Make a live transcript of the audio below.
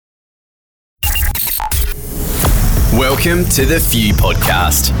Welcome to the Few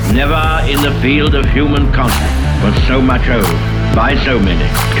Podcast. Never in the field of human contact was so much owed by so many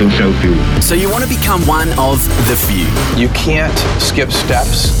to so few. So you want to become one of the few. You can't skip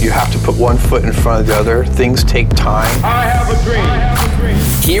steps. You have to put one foot in front of the other. Things take time. I have a dream.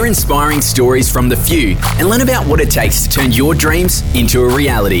 Hear inspiring stories from the few and learn about what it takes to turn your dreams into a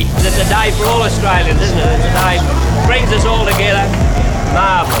reality. It's a day for all Australians, isn't it? It's a day that brings us all together.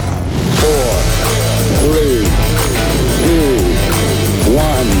 Marvellous. 4, 3, 2,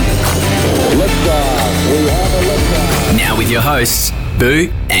 1. Liftoff. We have a liftoff. Now with your hosts,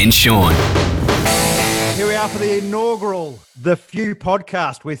 Boo and Sean. Here we are for the inaugural The Few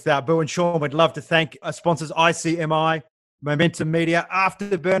podcast with Boo and Sean. We'd love to thank our sponsors ICMI, Momentum Media,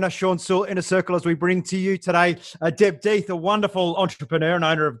 Afterburner, Sean Sewell, Inner Circle, as we bring to you today Deb Deeth, a wonderful entrepreneur and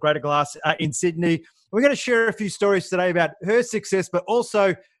owner of Greater Glass in Sydney. We're going to share a few stories today about her success, but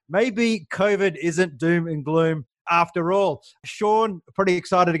also maybe COVID isn't doom and gloom after all. Sean, pretty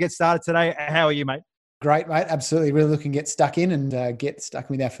excited to get started today. How are you, mate? Great, mate. Absolutely. Really looking to get stuck in and get stuck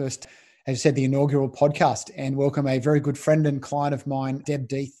with our first, as you said, the inaugural podcast, and welcome a very good friend and client of mine, Deb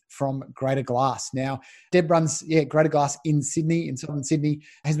Deeth from Greater Glass. Now, Deb runs Greater Glass in Sydney, in southern Sydney,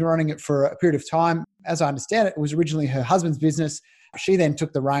 has been running it for a period of time. As I understand it, it was originally her husband's business. She then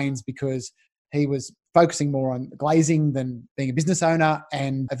took the reins because he was focusing more on glazing than being a business owner.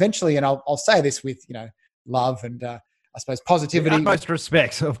 And eventually, and I'll say this with, love and I suppose positivity. With utmost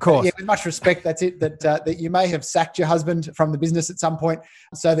respect, of course. Yeah, with much respect. That's it. That you may have sacked your husband from the business at some point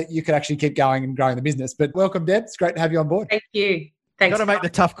so that you could actually keep going and growing the business. But welcome, Deb. It's great to have you on board. Thank you. You've Thanks. got to make the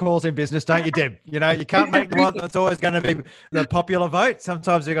tough calls in business, don't you, Deb? You can't make the one that's always going to be the popular vote.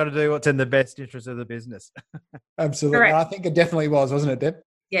 Sometimes you've got to do what's in the best interest of the business. Absolutely. Correct. I think it definitely wasn't it, Deb?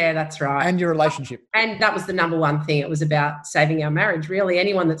 Yeah, that's right. And your relationship. And that was the number one thing. It was about saving our marriage. Really,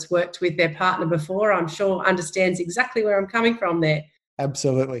 anyone that's worked with their partner before, I'm sure, understands exactly where I'm coming from there.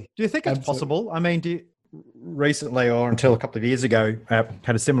 Absolutely. Do you think it's possible? I mean, recently or until a couple of years ago, had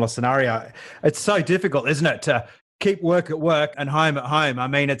a similar scenario. It's so difficult, isn't it, to keep work at work and home at home? I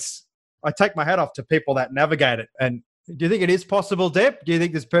mean, I take my hat off to people that navigate it. And do you think it is possible, Deb? Do you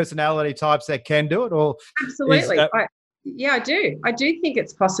think there's personality types that can do it? Or absolutely. Yeah, I do. I do think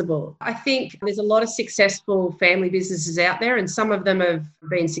it's possible. I think there's a lot of successful family businesses out there, and some of them have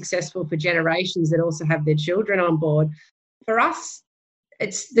been successful for generations that also have their children on board. For us,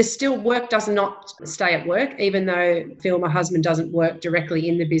 there's still work does not stay at work, even though Phil, my husband, doesn't work directly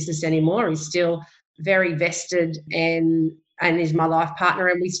in the business anymore. He's still very vested and is my life partner,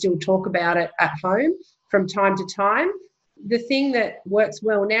 and we still talk about it at home from time to time. The thing that works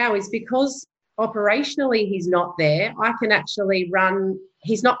well now is because operationally he's not there, I can actually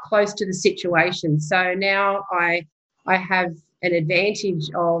he's not close to the situation. So now I have an advantage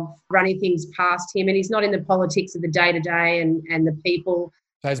of running things past him, and he's not in the politics of the day-to-day and the people.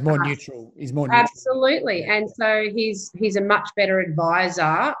 So he's more neutral. He's more neutral. Absolutely. And so he's a much better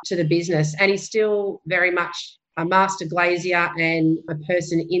advisor to the business, and he's still very much a master glazier and a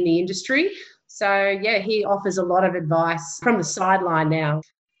person in the industry. So, yeah, he offers a lot of advice from the sideline now,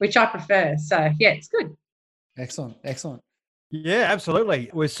 which I prefer. So, yeah, it's good. Excellent. Yeah,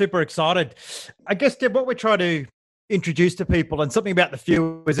 absolutely. We're super excited. I guess, Deb, what we try to introduce to people, and something about the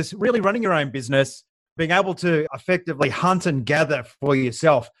few, is this really running your own business, being able to effectively hunt and gather for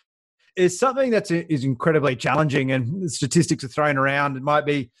yourself is something that is incredibly challenging, and the statistics are thrown around. It might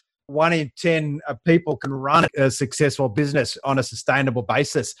be 1 in 10 people can run a successful business on a sustainable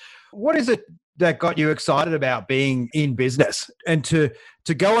basis. What is it that got you excited about being in business and to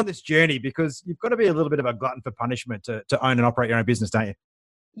go on this journey? Because you've got to be a little bit of a glutton for punishment to own and operate your own business, don't you?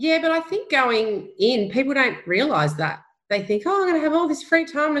 Yeah, but I think going in, people don't realise that. They think, I'm going to have all this free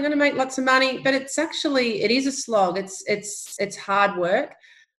time, I'm going to make lots of money. But it is a slog. It's hard work.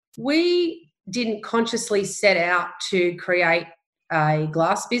 We didn't consciously set out to create a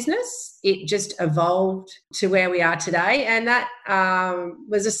glass business. It just evolved to where we are today. And that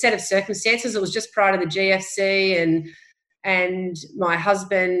was a set of circumstances. It was just prior to the GFC, and my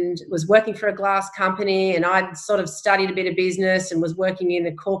husband was working for a glass company, and I'd sort of studied a bit of business and was working in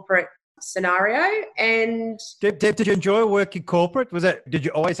a corporate scenario. And Deb, did you enjoy working corporate? Did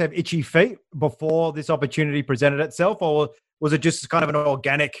you always have itchy feet before this opportunity presented itself, or was it just kind of an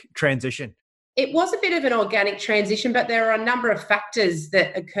organic transition? It was a bit of an organic transition, but there are a number of factors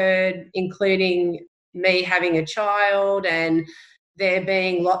that occurred, including me having a child and there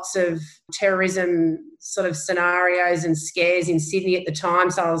being lots of terrorism sort of scenarios and scares in Sydney at the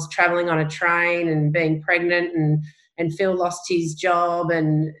time. So I was travelling on a train and being pregnant, and Phil lost his job.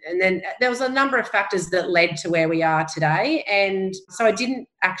 And then there was a number of factors that led to where we are today. And so I didn't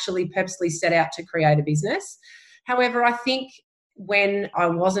actually purposely set out to create a business. However, I think when I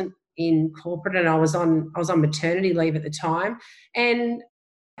wasn't in corporate and I was on maternity leave at the time, and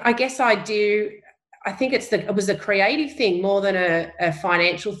I guess I think it was a creative thing more than a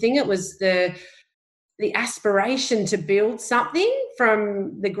financial thing. It was the aspiration to build something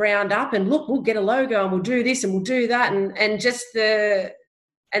from the ground up, and look, we'll get a logo and we'll do this and we'll do that, and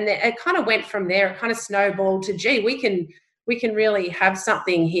it kind of went from there. It kind of snowballed to, gee, we can really have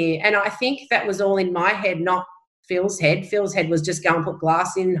something here. And I think that was all in my head, not Phil's head. Phil's head was just go and put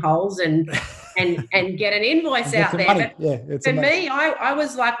glass in holes and get an invoice out there. But for me, I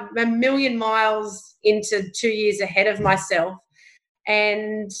was like a million miles into 2 years ahead of myself.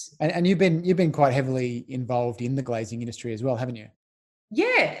 And you've been quite heavily involved in the glazing industry as well, haven't you?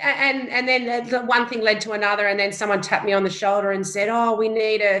 Yeah, and then the one thing led to another, and then someone tapped me on the shoulder and said, "Oh, we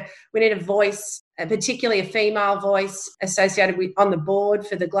need a voice, particularly a female voice, associated with on the board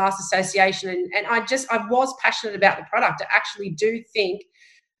for the Glass Association." And I was passionate about the product. I actually do think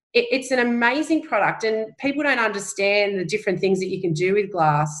it's an amazing product, and people don't understand the different things that you can do with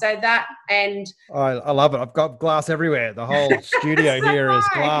glass. So that, and I love it. I've got glass everywhere. The whole studio here is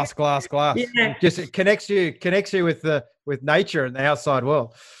glass. Yeah. It connects you with nature and the outside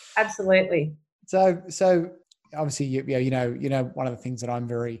world. Absolutely. So obviously, you know, one of the things that I'm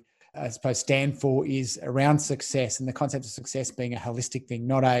very, I suppose, stand for is around success, and the concept of success being a holistic thing,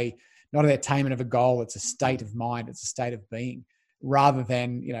 not an attainment of a goal. It's a state of mind. It's a state of being. Rather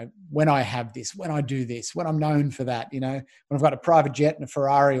than, you know, when I have this, when I do this, when I'm known for that, you know, when I've got a private jet and a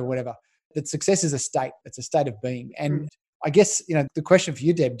Ferrari or whatever, that success is a state. It's a state of being. And I guess, you know, the question for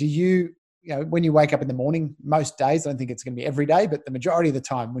you, Deb, do you know, when you wake up in the morning, most days, I don't think it's going to be every day, but the majority of the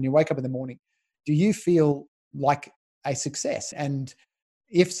time when you wake up in the morning, do you feel like a success? And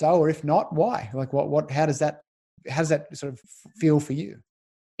if so, or if not, why? Like how does that sort of feel for you?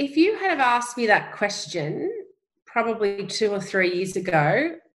 If you had have asked me that question probably 2 or 3 years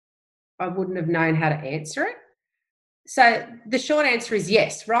ago, I wouldn't have known how to answer it. So the short answer is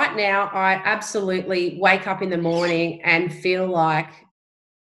yes. Right now, I absolutely wake up in the morning and feel like,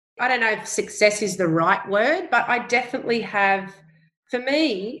 I don't know if success is the right word, but I definitely have, for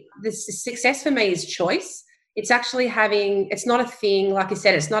me, the success for me is choice. It's actually it's not a thing, like I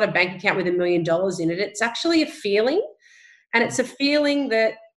said, it's not a bank account with $1 million in it. It's actually a feeling, and it's a feeling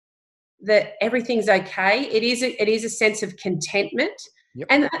that everything's okay. It is a sense of contentment. Yep.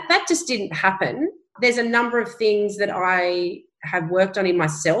 And that just didn't happen. There's a number of things that I have worked on in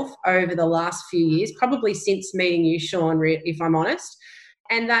myself over the last few years, probably since meeting you, Sean, if I'm honest.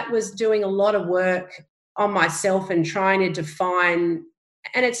 And that was doing a lot of work on myself and trying to define,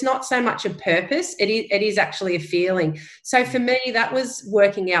 and it's not so much a purpose, it is actually a feeling. So for me, that was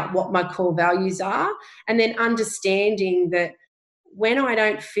working out what my core values are, and then understanding that when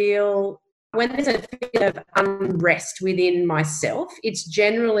there's a feel of unrest within myself, it's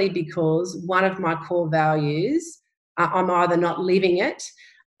generally because one of my core values, I'm either not living it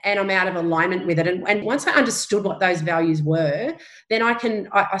and I'm out of alignment with it. And once I understood what those values were, then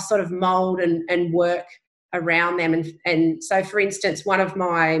I sort of mold and work around them. And so, for instance, one of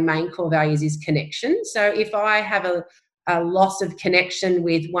my main core values is connection. So if I have a loss of connection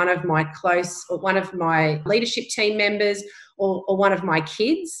with one of my leadership team members or one of my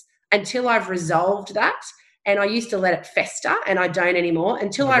kids, until I've resolved that, and I used to let it fester and I don't anymore,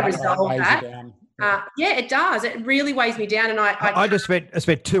 until I resolve that. Yeah, it does. It really weighs me down. And I just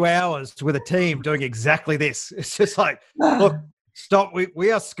spent 2 hours with a team doing exactly this. It's just like, look, stop.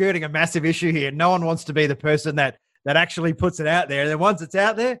 We are skirting a massive issue here. No one wants to be the person that actually puts it out there. And then once it's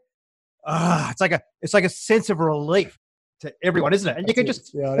out there, it's like a sense of relief to everyone, isn't it? And you can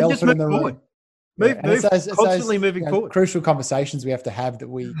just move forward. Constantly moving forward. Crucial conversations we have to have that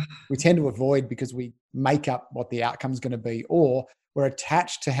we tend to avoid because we make up what the outcome is going to be, or we're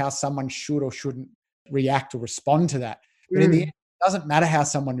attached to how someone should or shouldn't react or respond to that. But in the end, it doesn't matter how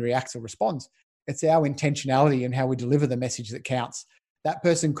someone reacts or responds. It's our intentionality and how we deliver the message that counts. That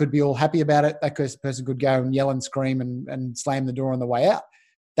person could be all happy about it. That person could go and yell and scream and slam the door on the way out.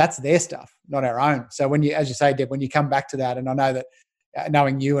 That's their stuff, not our own. So when you, as you say, Deb, when you come back to that, and I know that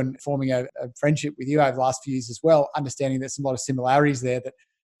knowing you and forming a friendship with you over the last few years as well, understanding there's a lot of similarities there, that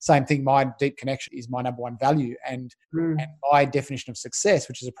same thing, my deep connection is my number one value. And my definition of success,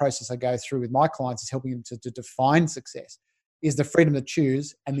 which is a process I go through with my clients, is helping them to define success, is the freedom to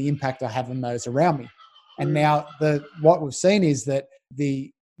choose and the impact I have on those around me. And now what we've seen is that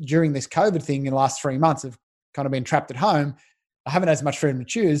during this COVID thing in the last 3 months, I've kind of been trapped at home. I haven't had as much freedom to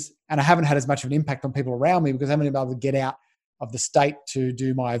choose, and I haven't had as much of an impact on people around me because I haven't been able to get out of the state to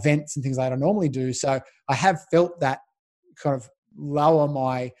do my events and things like I normally do. So I have felt that kind of lower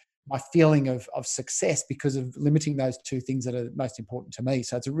my my feeling of success because of limiting those two things that are most important to me.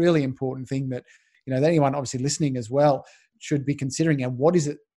 So it's a really important thing that, that anyone obviously listening as well should be considering. And what is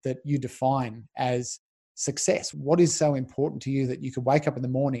it that you define as success? What is so important to you that you could wake up in the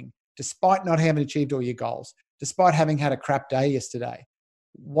morning, despite not having achieved all your goals, despite having had a crap day yesterday?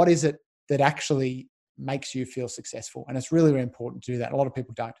 What is it that actually makes you feel successful? And it's really, really important to do that. A lot of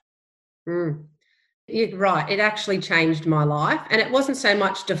people don't. You're right. It actually changed my life. And it wasn't so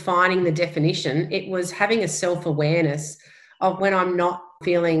much defining the definition. It was having a self-awareness of when I'm not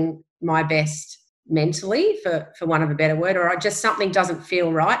feeling my best mentally, for want of a better word, or just something doesn't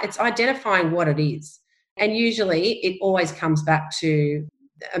feel right. It's identifying what it is. And usually it always comes back to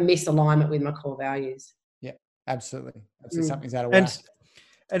a misalignment with my core values. Yeah, absolutely. Something's out of whack.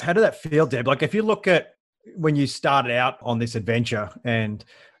 And how did that feel, Deb? Like if you look at when you started out on this adventure, and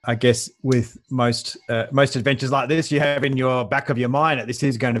I guess with most adventures like this, you have in your back of your mind that this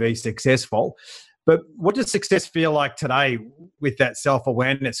is going to be successful. But what does success feel like today with that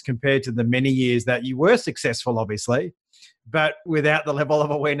self-awareness compared to the many years that you were successful, obviously, but without the level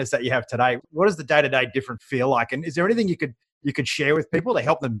of awareness that you have today? What does the day-to-day different feel like? And is there anything you could share with people to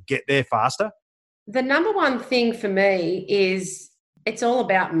help them get there faster? The number one thing for me is it's all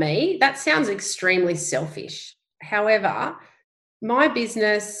about me. That sounds extremely selfish. However, my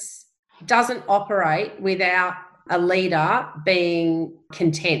business doesn't operate without a leader being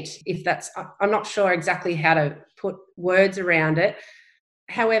content. I'm not sure exactly how to put words around it.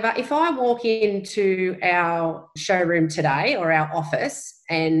 However, if I walk into our showroom today or our office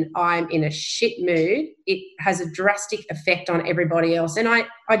and I'm in a shit mood, it has a drastic effect on everybody else. And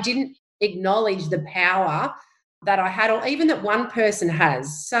I didn't acknowledge the power that I had, or even that one person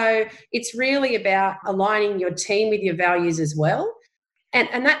has. So it's really about aligning your team with your values as well.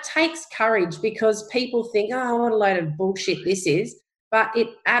 And that takes courage, because people think, oh, what a load of bullshit this is. But it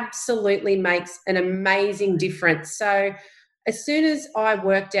absolutely makes an amazing difference. So as soon as I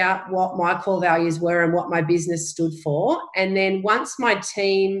worked out what my core values were and what my business stood for, and then once my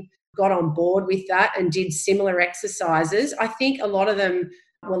team got on board with that and did similar exercises, I think a lot of them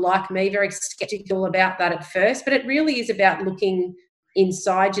were like me, very skeptical about that at first. But it really is about looking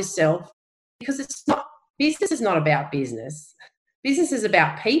inside yourself, because business is not about business. Business is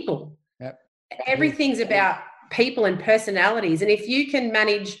about people. Yep. Everything's about people and personalities. And if you can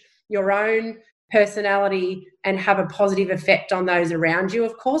manage your own personality and have a positive effect on those around you,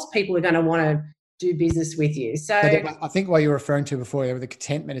 of course, people are going to want to do business with you. So I think what you were referring to before, with the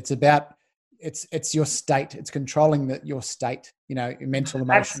contentment, it's your state. It's controlling your state, your mental,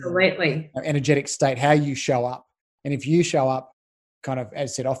 emotional, absolutely, energetic state, how you show up. And if you show up kind of,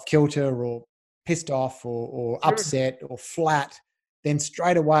 as I said, off kilter or pissed off or upset or flat, then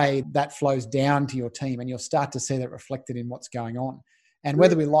straight away that flows down to your team, and you'll start to see that reflected in what's going on. And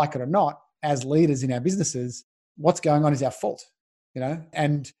whether we like it or not, as leaders in our businesses, what's going on is our fault,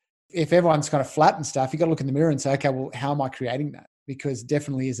 and if everyone's kind of flat and stuff, you got to look in the mirror and say, okay, well, how am I creating that? Because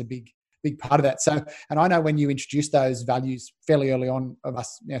definitely is a big part of that. So, and I know when you introduced those values fairly early on of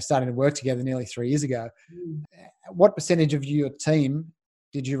us, starting to work together nearly 3 years ago, what percentage of your team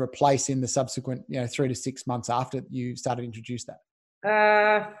did you replace in the subsequent, 3 to 6 months after you started to introduce that?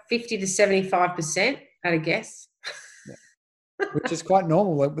 50 to 75%, I'd guess. Yeah. Which is quite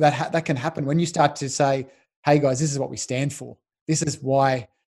normal. That can happen when you start to say, hey guys, this is what we stand for. This is why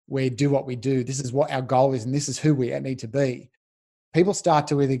we do what we do. This is what our goal is, and this is who we need to be. People start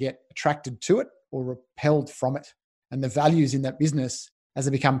to either get attracted to it or repelled from it. And the values in that business, as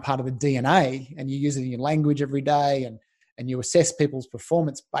they become part of the DNA, and you use it in your language every day, and you assess people's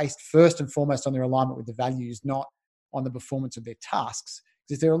performance based first and foremost on their alignment with the values, not on the performance of their tasks.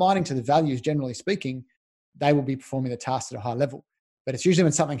 Because if they're aligning to the values, generally speaking, they will be performing the tasks at a high level. But it's usually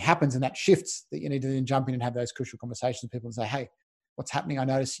when something happens and that shifts that you need to then jump in and have those crucial conversations with people and say, hey, what's happening? I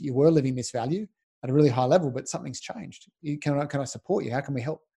noticed you were living this value at a really high level, but something's changed. Can I support you? How can we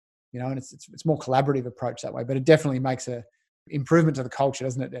help? And it's more collaborative approach that way, but it definitely makes a improvement to the culture,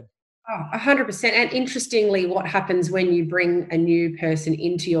 doesn't it, Deb? Oh, 100%. And interestingly, what happens when you bring a new person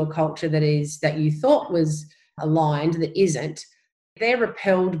into your culture that you thought was aligned, that isn't, they're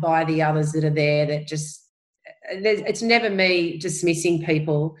repelled by the others that are there. It's never me dismissing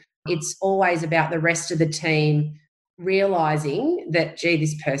people. It's always about the rest of the team realizing that, gee,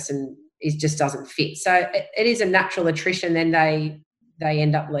 this person just doesn't fit. So it is a natural attrition. Then they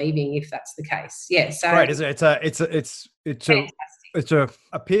end up leaving if that's the case. Yeah. So right. It's a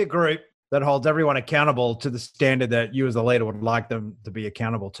peer group that holds everyone accountable to the standard that you as a leader would like them to be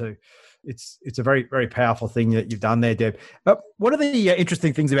accountable to. It's a very, very powerful thing that you've done there, Deb. One of the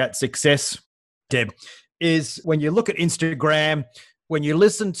interesting things about success, Deb, is when you look at Instagram when you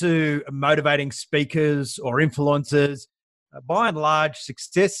listen to motivating speakers or influencers, by and large,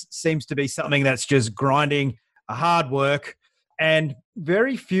 success seems to be something that's just grinding, hard work. And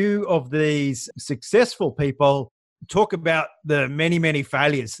very few of these successful people talk about the many, many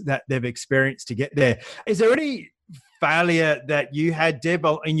failures that they've experienced to get there. Is there any failure that you had, Deb,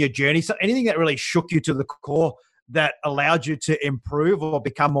 in your journey? So anything that really shook you to the core that allowed you to improve or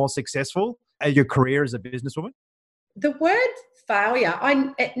become more successful at your career as a businesswoman? The word failure,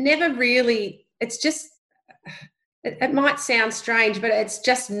 it never really, it's just, it might sound strange, but it's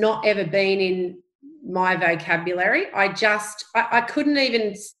just not ever been in my vocabulary. I couldn't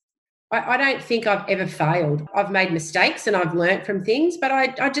even, I don't think I've ever failed. I've made mistakes and I've learnt from things, but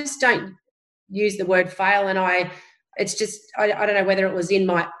I just don't use the word fail. And I don't know whether it was in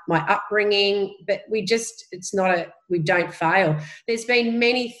my upbringing, but we don't fail. There's been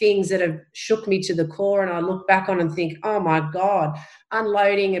many things that have shook me to the core, and I look back on and think, oh my God,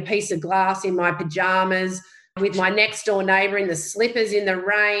 unloading a piece of glass in my pajamas with my next door neighbour in the slippers in the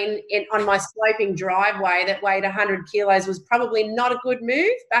rain on my sloping driveway that weighed 100 kilos was probably not a good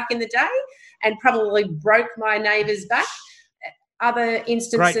move back in the day, and probably broke my neighbour's back. Other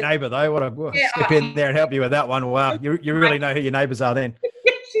instances. Great neighbour though. Step in there and help you with that one. Wow, you really know who your neighbours are then.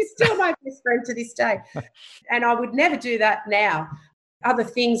 She's still my best friend to this day, and I would never do that now. Other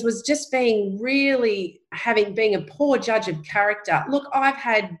things was just being a poor judge of character. Look, I've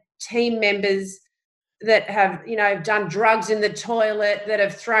had team members that have, done drugs in the toilet, that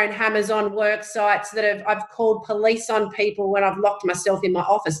have thrown hammers on work sites, I've called police on people when I've locked myself in my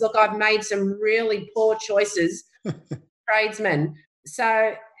office. Look, I've made some really poor choices, tradesmen.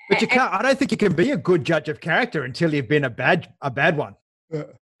 So, but you can't. I don't think you can be a good judge of character until you've been a bad one.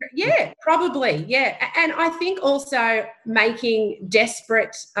 Yeah, probably. Yeah, and I think also making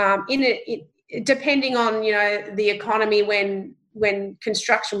desperate depending on the economy when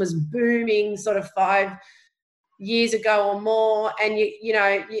construction was booming sort of 5 years ago or more, and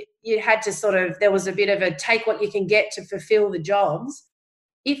you had to there was a bit of a take what you can get to fulfill the jobs.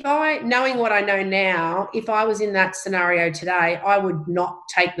 Knowing what I know now, if I was in that scenario today, I would not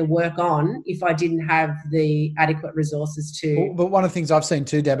take the work on if I didn't have the adequate resources to. But one of the things I've seen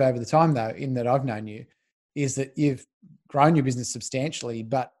too, Deb, over the time though, in that I've known you, is that you've grown your business substantially,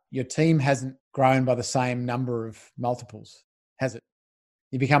 but your team hasn't grown by the same number of multiples, has it?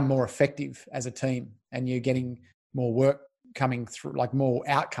 You become more effective as a team, and you're getting more work coming through, like more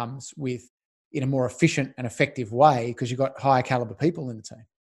outcomes in a more efficient and effective way because you've got higher caliber people in the team.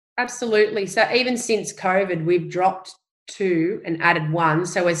 Absolutely. So even since COVID, we've dropped 2 and added 1.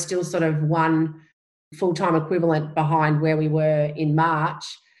 So we're still sort of 1 full-time equivalent behind where we were in March.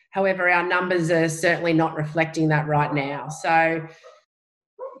 However, our numbers are certainly not reflecting that right now. So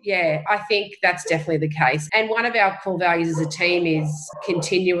yeah, I think that's definitely the case. And one of our core values as a team is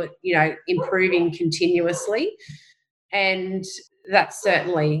improving continuously. And that's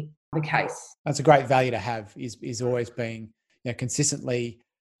certainly the case. That's a great value to have, is always being consistently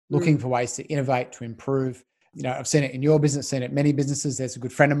looking for ways to innovate, to improve. I've seen it in your business, seen it in many businesses. There's a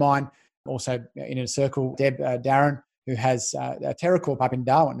good friend of mine, also in a circle, Deb Darren, who has a TerraCorp up in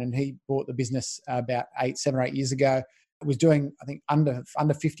Darwin, and he bought the business about 7 or 8 years ago. It was doing, I think, under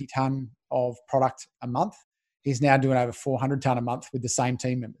 50 tonne of product a month. He's now doing over 400 tonne a month with the same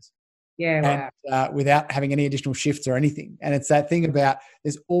team members. Yeah, and, without having any additional shifts or anything. And it's that thing about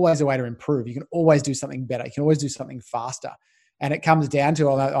there's always a way to improve. You can always do something better. You can always do something faster. And it comes down to,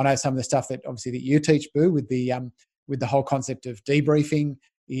 I know some of the stuff that obviously that you teach, Boo, with the whole concept of debriefing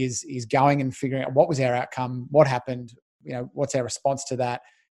is going and figuring out what was our outcome, what happened, what's our response to that,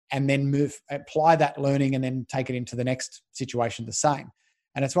 and then apply that learning and then take it into the next situation the same.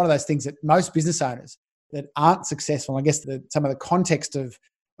 And it's one of those things that most business owners that aren't successful, I guess some of the context of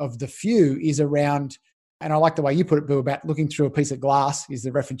the few is around, and I like the way you put it, Boo, about looking through a piece of glass is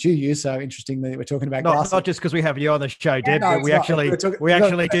the reference you use. So interesting that we're talking about glass. Not just because we have you on the show, Deb, but we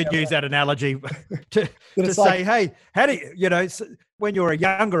actually did use that analogy to say, hey, how do you, when you're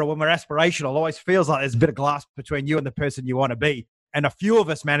younger or when we're aspirational, it always feels like there's a bit of glass between you and the person you want to be. And a few of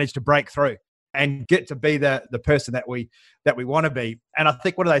us manage to break through and get to be the person that we want to be. And I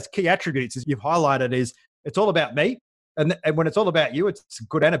think one of those key attributes is you've highlighted is it's all about me. And when it's all about you, it's a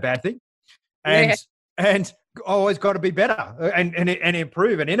good and a bad thing. And always got to be better and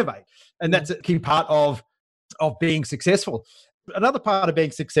improve and innovate. And that's a key part of being successful. Another part of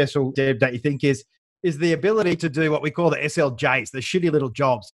being successful, Deb, that you think is the ability to do what we call the SLJs, the shitty little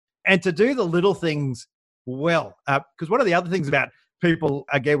jobs, and to do the little things well. Because one of the other things about people,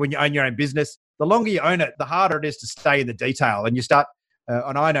 again, when you own your own business, the longer you own it, the harder it is to stay in the detail. And you start,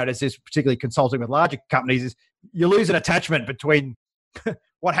 and I notice this particularly consulting with larger companies, is you lose an attachment between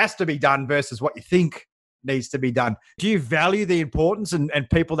what has to be done versus what you think needs to be done. Do you value the importance and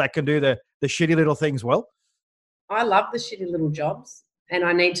people that can do the shitty little things well? I love the shitty little jobs and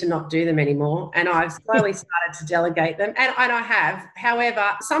I need to not do them anymore. And I've slowly started to delegate them and I have.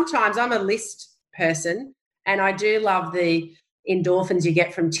 However, sometimes I'm a list person and I do love the endorphins you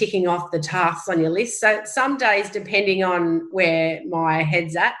get from ticking off the tasks on your list. So some days, depending on where my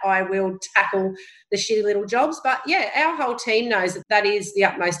head's at, I will tackle the shitty little jobs. But yeah, our whole team knows that that is the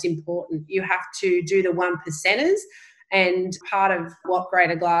utmost important. You have to do the 1 percenters. And part of what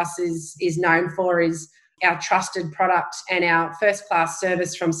Greater Glass is known for is our trusted product and our first class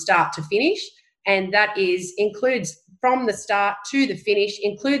service from start to finish. And that includes from the start to the finish,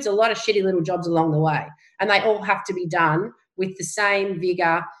 includes a lot of shitty little jobs along the way. And they all have to be done with the same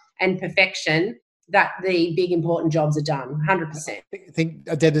vigour and perfection that the big important jobs are done, 100%. I think,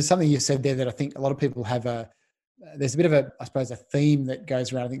 Deb, there's something you said there that I think a lot of people have there's a bit of a theme that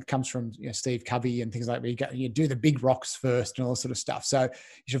goes around. I think it comes from Steve Covey and things like that. You do the big rocks first and all this sort of stuff. So you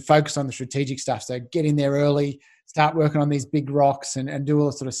should focus on the strategic stuff. So get in there early, start working on these big rocks and do all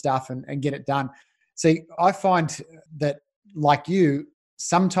this sort of stuff and get it done. See, I find that, like you,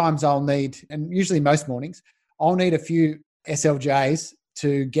 sometimes I'll need, and usually most mornings, I'll need a few SLJs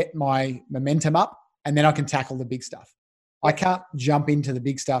to get my momentum up, and then I can tackle the big stuff. I can't jump into the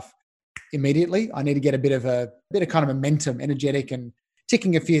big stuff immediately. I need to get a bit of kind of momentum, energetic, and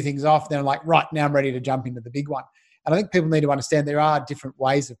ticking a few things off. Then I'm like, right, now I'm ready to jump into the big one. And I think people need to understand there are different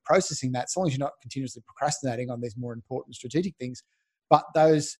ways of processing that, as long as you're not continuously procrastinating on these more important strategic things. But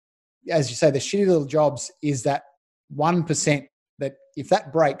those, as you say, the shitty little jobs is that 1% that if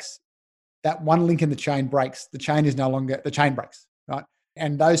that breaks, that one link in the chain breaks, the chain breaks, right?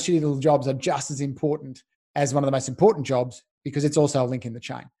 And those shitty little jobs are just as important as one of the most important jobs because it's also a link in the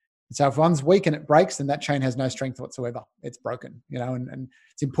chain. And so if one's weak and it breaks, then that chain has no strength whatsoever. It's broken, and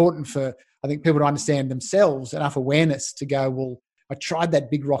it's important for, I think, people to understand themselves, enough awareness to go, well, I tried that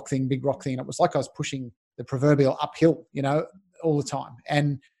big rock thing. And it was like I was pushing the proverbial uphill, all the time.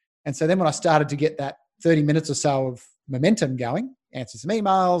 And so then when I started to get that 30 minutes or so of momentum going, answer some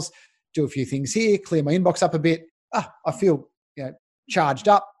emails, do a few things here, clear my inbox up a bit. I feel charged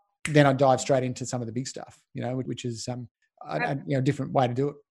up. Then I dive straight into some of the big stuff, which is a different way to do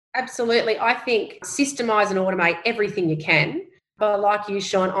it. Absolutely. I think systemize and automate everything you can. But like you,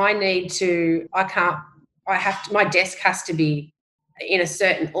 Sean, my desk has to be in a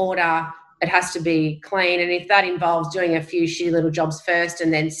certain order. It has to be clean. And if that involves doing a few shitty little jobs first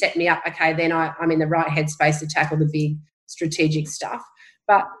and then set me up, okay, then I'm in the right headspace to tackle the big strategic stuff.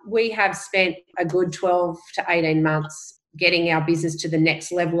 But we have spent a good 12 to 18 months getting our business to the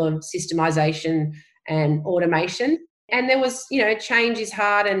next level of systemization and automation. And there was, change is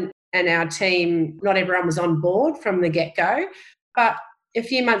hard and our team, not everyone was on board from the get-go. But a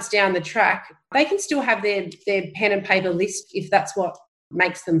few months down the track, they can still have their pen and paper list if that's what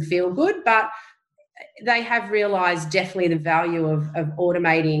makes them feel good. But they have realised definitely the value of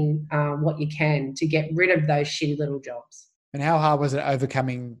automating what you can to get rid of those shitty little jobs. And how hard was it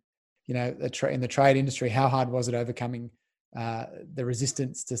overcoming, in the trade industry, how hard was it overcoming the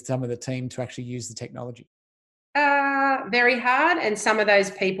resistance to some of the team to actually use the technology? Very hard. And some of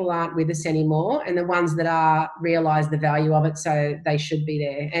those people aren't with us anymore. And the ones that are realise the value of it, so they should be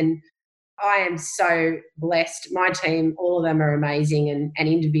there. And I am so blessed. My team, all of them are amazing and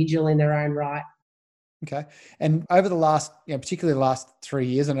individual in their own right. Okay. And over the last, particularly the last 3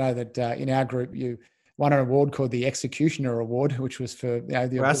 years, I know that in our group, you won an award called the Executioner Award, which was for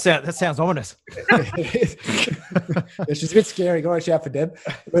that sounds ominous. It's just a bit scary. Go watch out for Deb.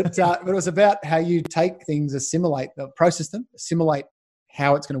 But it was about how you take things, process them, assimilate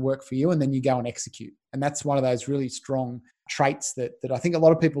how it's going to work for you, and then you go and execute. And that's one of those really strong traits that I think a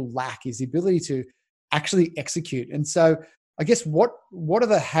lot of people lack, is the ability to actually execute. And so I guess what are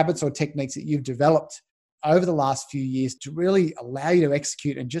the habits or techniques that you've developed over the last few years to really allow you to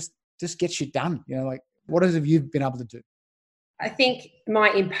execute and just get shit done? What have you been able to do? I think my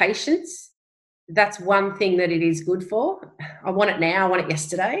impatience, that's one thing that it is good for. I want it now. I want it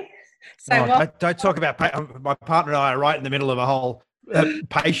yesterday. So don't talk about my partner and I are right in the middle of a whole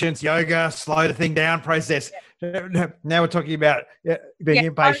patience, yoga, slow the thing down process. Now we're talking about being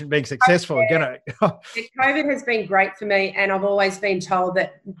impatient, being successful. COVID has been great for me, and I've always been told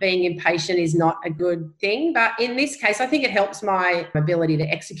that being impatient is not a good thing. But in this case, I think it helps my ability to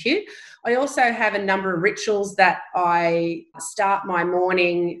execute. I also have a number of rituals that I start my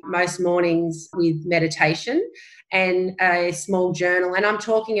morning, most mornings, with meditation and a small journal. And I'm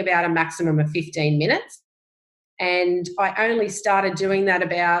talking about a maximum of 15 minutes. And I only started doing that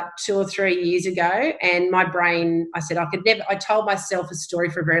about 2 or 3 years ago. And my brain, I said, I told myself a story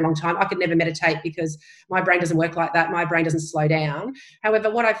for a very long time. I could never meditate because my brain doesn't work like that. My brain doesn't slow down. However,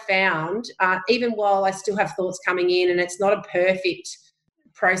 what I found, even while I still have thoughts coming in, and it's not a perfect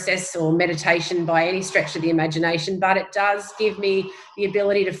process or meditation by any stretch of the imagination, but it does give me the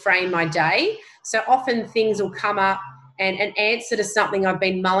ability to frame my day. So often things will come up, and an answer to something I've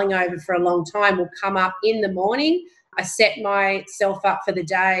been mulling over for a long time will come up in the morning. I set myself up for the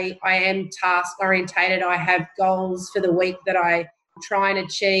day. I am task orientated. I have goals for the week that I try and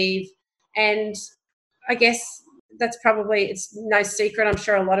achieve. And I guess that's probably, it's no secret. I'm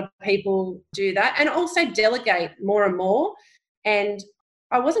sure a lot of people do that, and also delegate more and more. And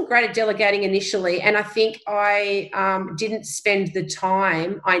I wasn't great at delegating initially, and I think I didn't spend the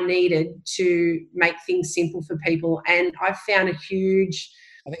time I needed to make things simple for people. And I found a huge...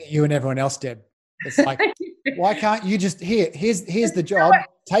 I think you and everyone else, Deb. It's like, why can't you just, here's the job,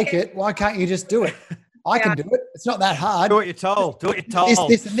 take it. Why can't you just do it? I can do it. It's not that hard. Do what you're told. Do what you're told.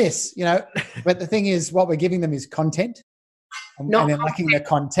 This, and this, you know. But the thing is, what we're giving them is content, and they're lacking the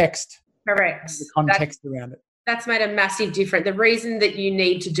context. Correct. The context around it. That's made a massive difference. The reason that you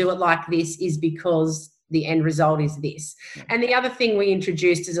need to do it like this is because the end result is this. And the other thing we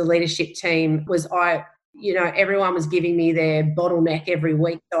introduced as a leadership team was everyone was giving me their bottleneck every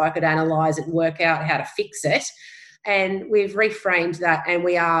week so I could analyse it, work out how to fix it. And we've reframed that, and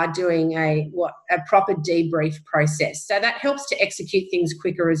we are doing a proper debrief process. So that helps to execute things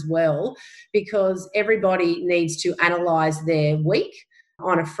quicker as well, because everybody needs to analyse their week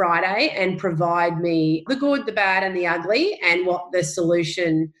on a Friday and provide me the good, the bad and the ugly, and what the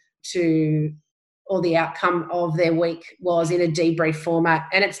solution to or the outcome of their week was in a debrief format.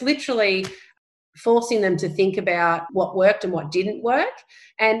 And it's literally forcing them to think about what worked and what didn't work.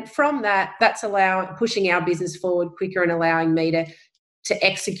 And from that, that's pushing our business forward quicker and allowing me to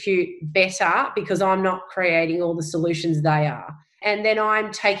execute better, because I'm not creating all the solutions they are. And then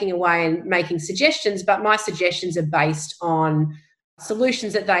I'm taking away and making suggestions, but my suggestions are based on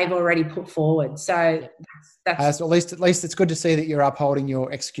solutions that they've already put forward. So that's at least it's good to see that you're upholding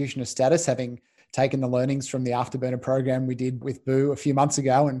your executioner status, having taken the learnings from the Afterburner program we did with Boo a few months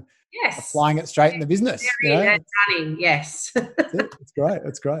ago and applying it straight in the business. Stunning, yes. It's great.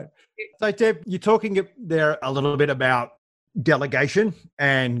 It's great. So, Deb, you're talking there a little bit about delegation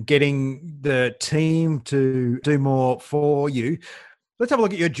and getting the team to do more for you. Let's have a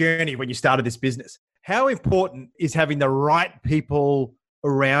look at your journey when you started this business. How important is having the right people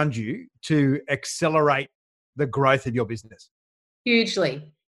around you to accelerate the growth of your business?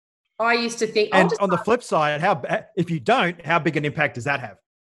 Hugely. I used to think... And on the flip side, if you don't, how big an impact does that have?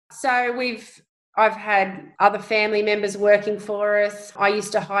 So I've had other family members working for us. I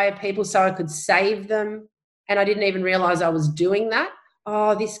used to hire people so I could save them, and I didn't even realise I was doing that.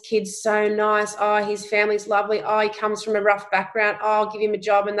 Oh, this kid's so nice. Oh, his family's lovely. Oh, he comes from a rough background. Oh, I'll give him a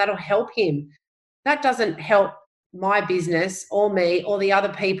job and that'll help him. That doesn't help my business or me or the other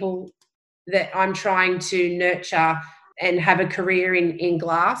people that I'm trying to nurture and have a career in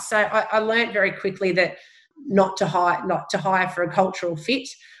glass. So I learned very quickly that not to hire for a cultural fit,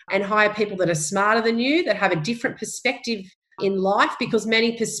 and hire people that are smarter than you, that have a different perspective in life, because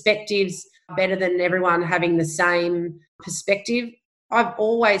many perspectives are better than everyone having the same perspective. I've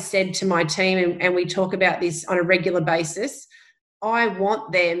always said to my team, and we talk about this on a regular basis, I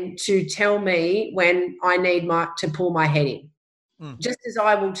want them to tell me when I need to pull my head in, just as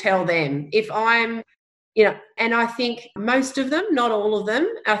I will tell them. If I'm, and I think most of them, not all of them,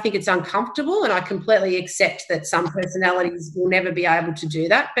 I think it's uncomfortable, and I completely accept that some personalities will never be able to do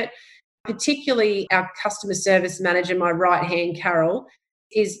that. But particularly our customer service manager, my right hand, Carol,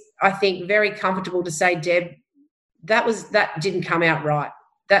 is, I think, very comfortable to say, Deb, that didn't come out right.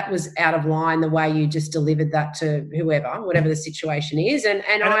 That was out of line, the way you just delivered that to whatever the situation is. And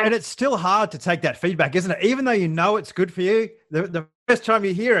it's still hard to take that feedback, isn't it? Even though you know it's good for you, the first time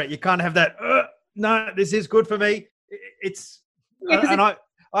you hear it, you kind of have that, no, this is good for me. And I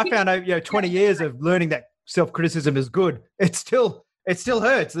found out, 20 years of learning that self-criticism is good. It still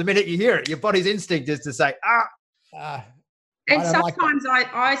hurts the minute you hear it. Your body's instinct is to say, and sometimes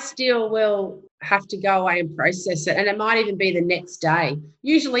I still will have to go away and process it, and it might even be the next day.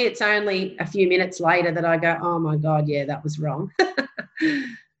 Usually it's only a few minutes later that I go, oh my God, yeah, that was wrong.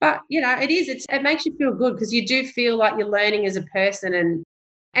 But, it makes you feel good, because you do feel like you're learning as a person,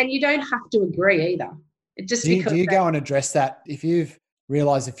 and you don't have to agree either. Do you go and address that? If you've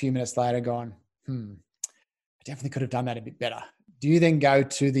realised a few minutes later gone, I definitely could have done that a bit better. Do you then go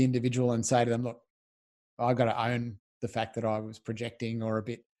to the individual and say to them, look, I've got to own the fact that I was projecting or a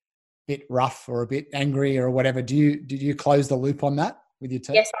bit bit rough or a bit angry or whatever, did you close the loop on that with your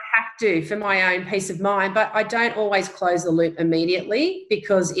team? Yes, I have to for my own peace of mind, but I don't always close the loop immediately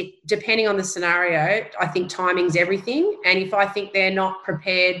because depending on the scenario, I think timing's everything. And if I think they're not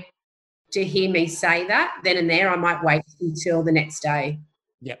prepared to hear me say that, then and there, I might wait until the next day.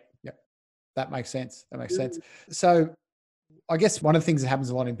 Yep. That makes sense. So I guess one of the things that happens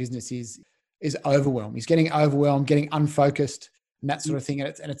a lot in business is overwhelm. He's getting overwhelmed, getting unfocused and that sort of thing.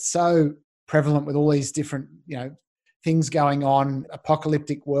 And it's so prevalent with all these different, things going on,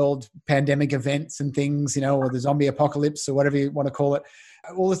 apocalyptic world, pandemic events and things, or the zombie apocalypse or whatever you want to call it.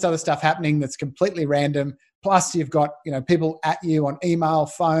 All this other stuff happening that's completely random. Plus you've got, people at you on email,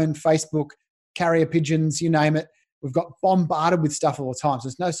 phone, Facebook, carrier pigeons, you name it. We've got bombarded with stuff all the time. So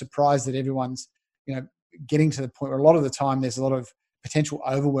it's no surprise that everyone's, getting to the point where a lot of the time there's a lot of potential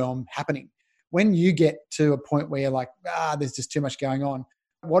overwhelm happening. When you get to a point where you're like, there's just too much going on,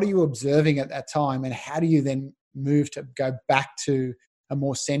 what are you observing at that time? And how do you then move to go back to a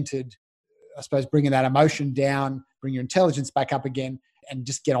more centered, I suppose, bringing that emotion down, bring your intelligence back up again and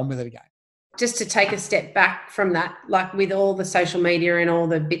just get on with it again? Just to take a step back from that, like with all the social media and all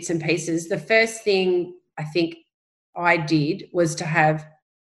the bits and pieces, the first thing I think I did was to have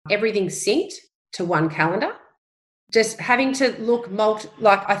everything synced to one calendar. Just having to look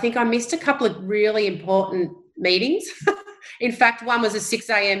I think I missed a couple of really important meetings. In fact, one was a 6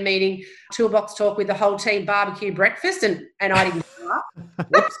 a.m. meeting, toolbox talk with the whole team, barbecue breakfast, and I didn't show up.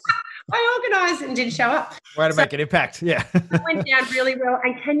 I organised and didn't show up. Way to make an impact, yeah. It went down really well.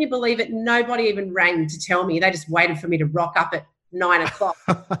 And can you believe it? Nobody even rang to tell me. They just waited for me to rock up at 9 o'clock.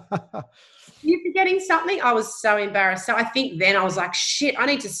 You forgetting something? I was so embarrassed. So I think then I was like, shit, I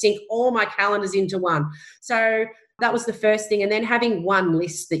need to sync all my calendars into one. So that was the first thing. And then having one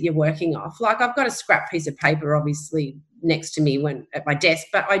list that you're working off. Like I've got a scrap piece of paper, obviously, next to me at my desk,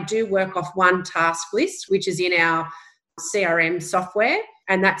 but I do work off one task list, which is in our CRM software,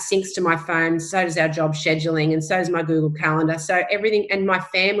 and that syncs to my phone. So does our job scheduling, and so does my Google Calendar. So everything, and my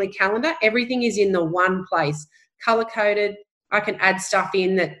family calendar, everything is in the one place, color-coded. I can add stuff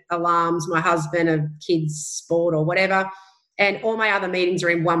in that alarms my husband of kids' sport or whatever. And all my other meetings are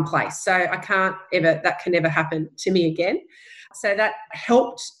in one place. So that can never happen to me again. So that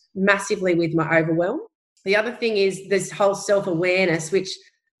helped massively with my overwhelm. The other thing is this whole self-awareness, which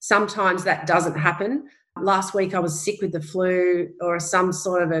sometimes that doesn't happen. Last week I was sick with the flu or some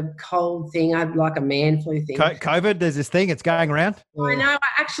sort of a cold thing. I had like a man flu thing. COVID, there's this thing, it's going around. I know. I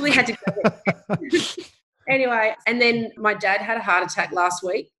actually had to go. Anyway, and then my dad had a heart attack last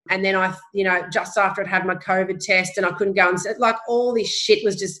week. And then I, just after I'd had my COVID test and I couldn't go and like all this shit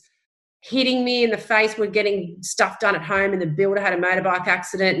was just hitting me in the face. We're getting stuff done at home and the builder had a motorbike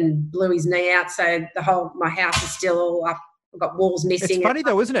accident and blew his knee out. So my house is still all up. I've got walls missing. It's funny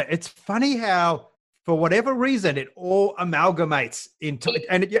though, isn't it? It's funny how for whatever reason it all amalgamates into,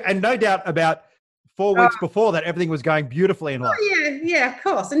 and no doubt about 4 weeks before that, everything was going beautifully in life. Yeah, of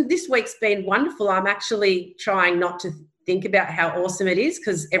course. And this week's been wonderful. I'm actually trying not to think about how awesome it is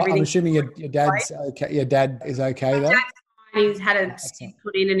because everything. I'm assuming your dad's okay. Your dad is okay though. He's had a stick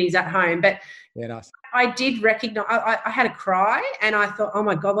put in and he's at home. But yeah, nice. I did recognise. I had a cry and I thought, oh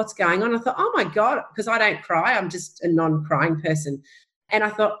my God, what's going on? I thought, oh my God, because I don't cry. I'm just a non-crying person. And I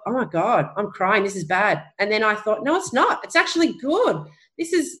thought, oh my God, I'm crying. This is bad. And then I thought, no, it's not. It's actually good.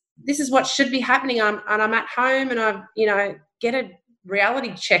 This is what should be happening. I'm at home and I, get a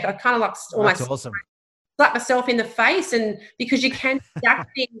reality check. I kind of like almost slap myself in the face, and because you can stack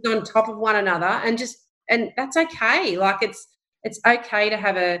things on top of one another and that's okay. Like it's okay to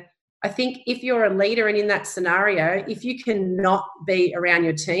have I think if you're a leader and in that scenario, if you cannot be around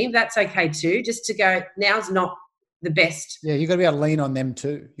your team, that's okay too. Just to go, now's not the best. Yeah, you've got to be able to lean on them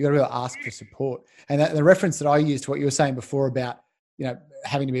too. You've got to be able to ask for support. And the reference that I used to what you were saying before about,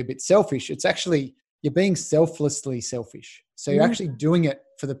 having to be a bit selfish, it's actually you're being selflessly selfish. So you're actually doing it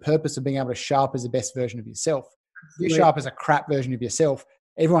for the purpose of being able to show up as the best version of yourself. If you show up as a crap version of yourself,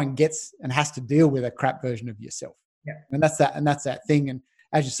 everyone gets and has to deal with a crap version of yourself. Yeah. And that's that thing. And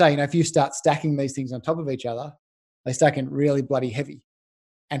as you say, if you start stacking these things on top of each other, they stack in really bloody heavy.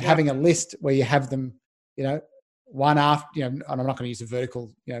 And having a list where you have them, one after, and I'm not going to use a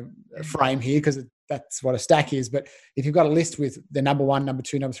vertical, frame here because that's what a stack is. But if you've got a list with the number 1, number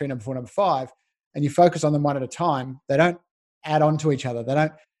 2, number 3, number 4, number 5, and you focus on them one at a time, they don't add on to each other. They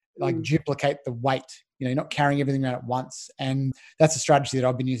don't duplicate the weight. You're not carrying everything around at once. And that's a strategy that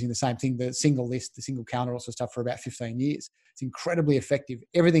I've been using, the same thing, the single list, the single calendar, all sorts of stuff for about 15 years. It's incredibly effective.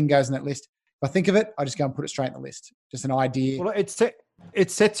 Everything goes in that list. If I think of it, I just go and put it straight in the list. Just an idea. Well, it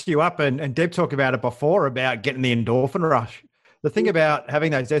sets you up, and Deb talked about it before, about getting the endorphin rush. the thing about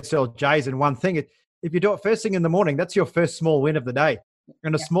having those SLJs in one thing, if you do it first thing in the morning, that's your first small win of the day.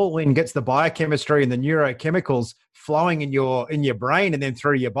 And a small win gets the biochemistry and the neurochemicals flowing in your brain and then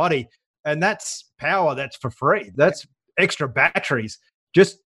through your body. And that's power that's for free. That's extra batteries.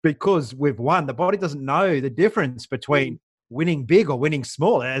 Just because we've won, the body doesn't know the difference between winning big or winning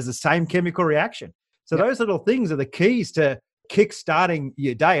small. It has the same chemical reaction. So those little things are the keys to kick-starting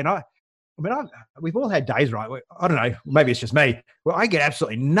your day. And we've all had days, right? I don't know, maybe it's just me. Well, I get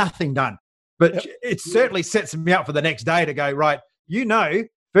absolutely nothing done. But it certainly sets me up for the next day to go, right,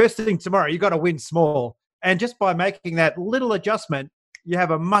 first thing tomorrow, you got to win small. And just by making that little adjustment, you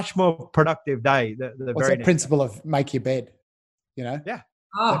have a much more productive day. What's that principle of make your bed? Yeah.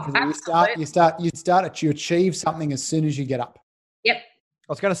 Oh, you achieve something as soon as you get up. Yep. I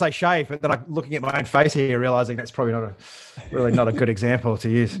was going to say shave, but then I'm looking at my own face here, realizing that's probably not a good example to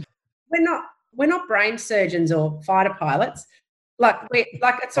use. We're not brain surgeons or fighter pilots.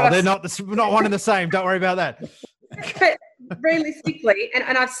 They're not one and the same. Don't worry about that. But realistically,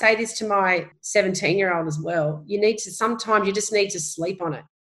 and I'd say this to my 17-year-old as well, sometimes you just need to sleep on it.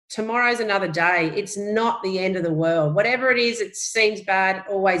 Tomorrow's another day. It's not the end of the world. Whatever it is, it seems bad,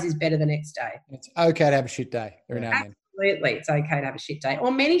 always is better the next day. It's okay to have a shit day every now and then. Absolutely. It's okay to have a shit day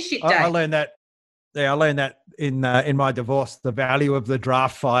or many shit days. I learned that. Yeah, I learned that in my divorce. The value of the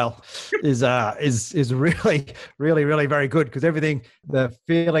draft file is really, really, really very good because the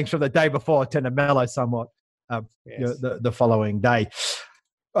feelings from the day before tend to mellow somewhat the following day.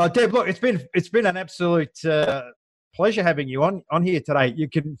 Deb, look, it's been an absolute pleasure having you on here today.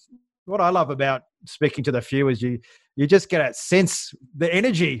 What I love about speaking to the few is you just get a sense, the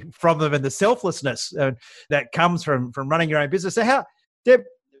energy from them and the selflessness that comes from running your own business. So Deb,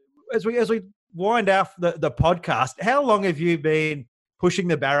 as we wind off the podcast, how long have you been pushing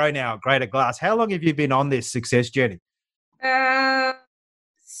the barrow now at Greater Glass? How long have you been on this success journey?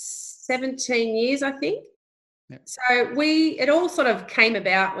 17 years, I think. Yeah. So it all sort of came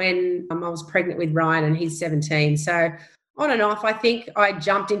about when I was pregnant with Ryan and he's 17. So on and off, I think I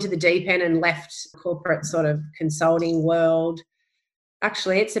jumped into the deep end and left corporate sort of consulting world.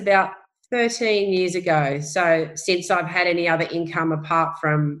 Actually, it's about 13 years ago. So since I've had any other income apart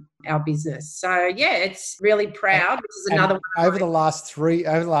from our business. So yeah, it's really proud. Which is another one. Over the last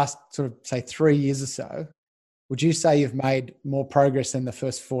sort of say 3 years or so, would you say you've made more progress than the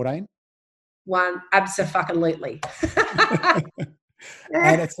first 14? One, absolutely.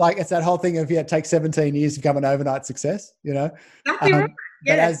 And it's that whole thing of it takes 17 years to become an overnight success, Exactly right.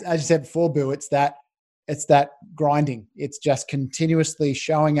 But as you said before, Bill, it's that grinding. It's just continuously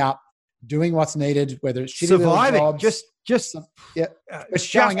showing up, doing what's needed, whether it's surviving, jobs, just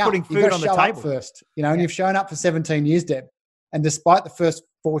showing up. Putting food on the table first, and you've shown up for 17 years, Deb. And despite the first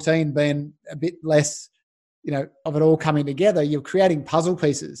 14 being a bit less, of it all coming together, you're creating puzzle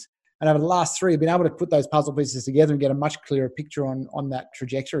pieces. And over the last 3, you've been able to put those puzzle pieces together and get a much clearer picture on that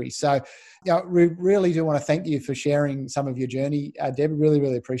trajectory. So, we really do want to thank you for sharing some of your journey, Deb. Really,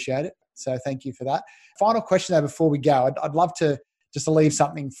 really appreciate it. So thank you for that. Final question though, before we go, I'd love to just to leave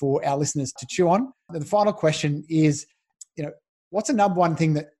something for our listeners to chew on. The final question is, what's the number one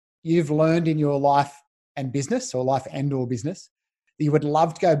thing that you've learned in your life and business, or life and or business, that you would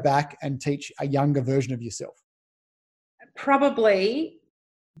love to go back and teach a younger version of yourself? Probably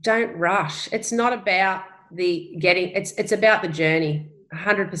don't rush. It's not about it's about the journey.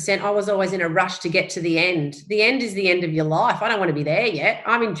 100%. I was always in a rush to get to the end. The end is the end of your life. I don't want to be there yet.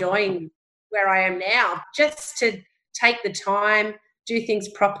 I'm enjoying where I am now, just to take the time, do things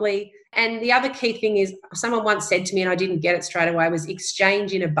properly. And the other key thing is, someone once said to me, and I didn't get it straight away, was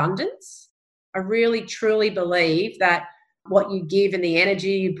exchange in abundance. I really, truly believe that what you give and the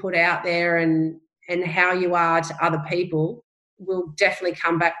energy you put out there and how you are to other people will definitely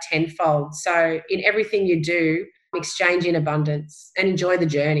come back tenfold. So in everything you do, exchange in abundance and enjoy the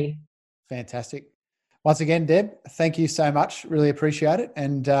journey. Fantastic. Once again, Deb, thank you so much. Really appreciate it.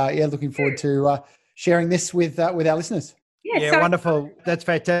 And looking forward to sharing this with our listeners. Yeah, wonderful. That's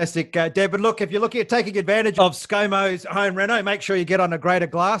fantastic, Deb. And look, if you're looking at taking advantage of ScoMo's home reno, make sure you get on a Greater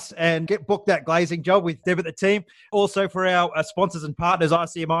Glass and book that glazing job with Deb at the team. Also for our sponsors and partners,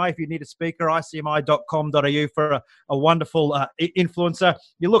 ICMI, if you need a speaker, icmi.com.au for a wonderful influencer.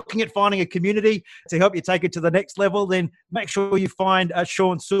 You're looking at finding a community to help you take it to the next level, then make sure you find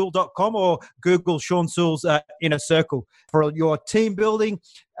SeanSewell.com or Google Sean Sewell's Inner Circle for your team building,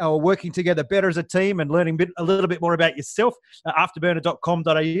 working together better as a team and learning a little bit more about yourself,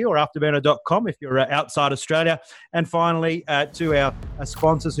 afterburner.com.au or afterburner.com if you're outside Australia. And finally, to our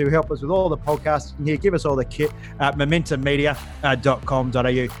sponsors who help us with all the podcasting here, give us all the kit,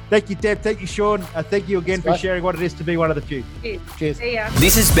 momentummedia.com.au. Thank you, Deb. Thank you, Sean. Thank you again for sharing what it is to be one of the few. Cheers. See ya.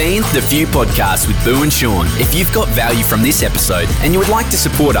 This has been The Few Podcast with Boo and Sean. If you've got value from this episode and you would like to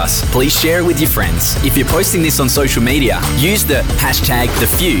support us, please share it with your friends. If you're posting this on social media, use the hashtag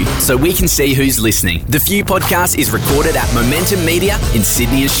 #TheFew so we can see who's listening. The Few Podcast is recorded at Momentum Media in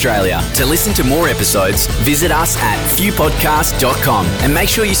Sydney, Australia. To listen to more episodes, visit us at fewpodcast.com and make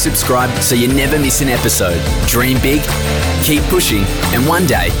sure you subscribe so you never miss an episode. Dream big, keep pushing, and one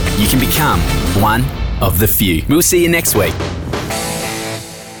day you can become one of the few. We'll see you next week.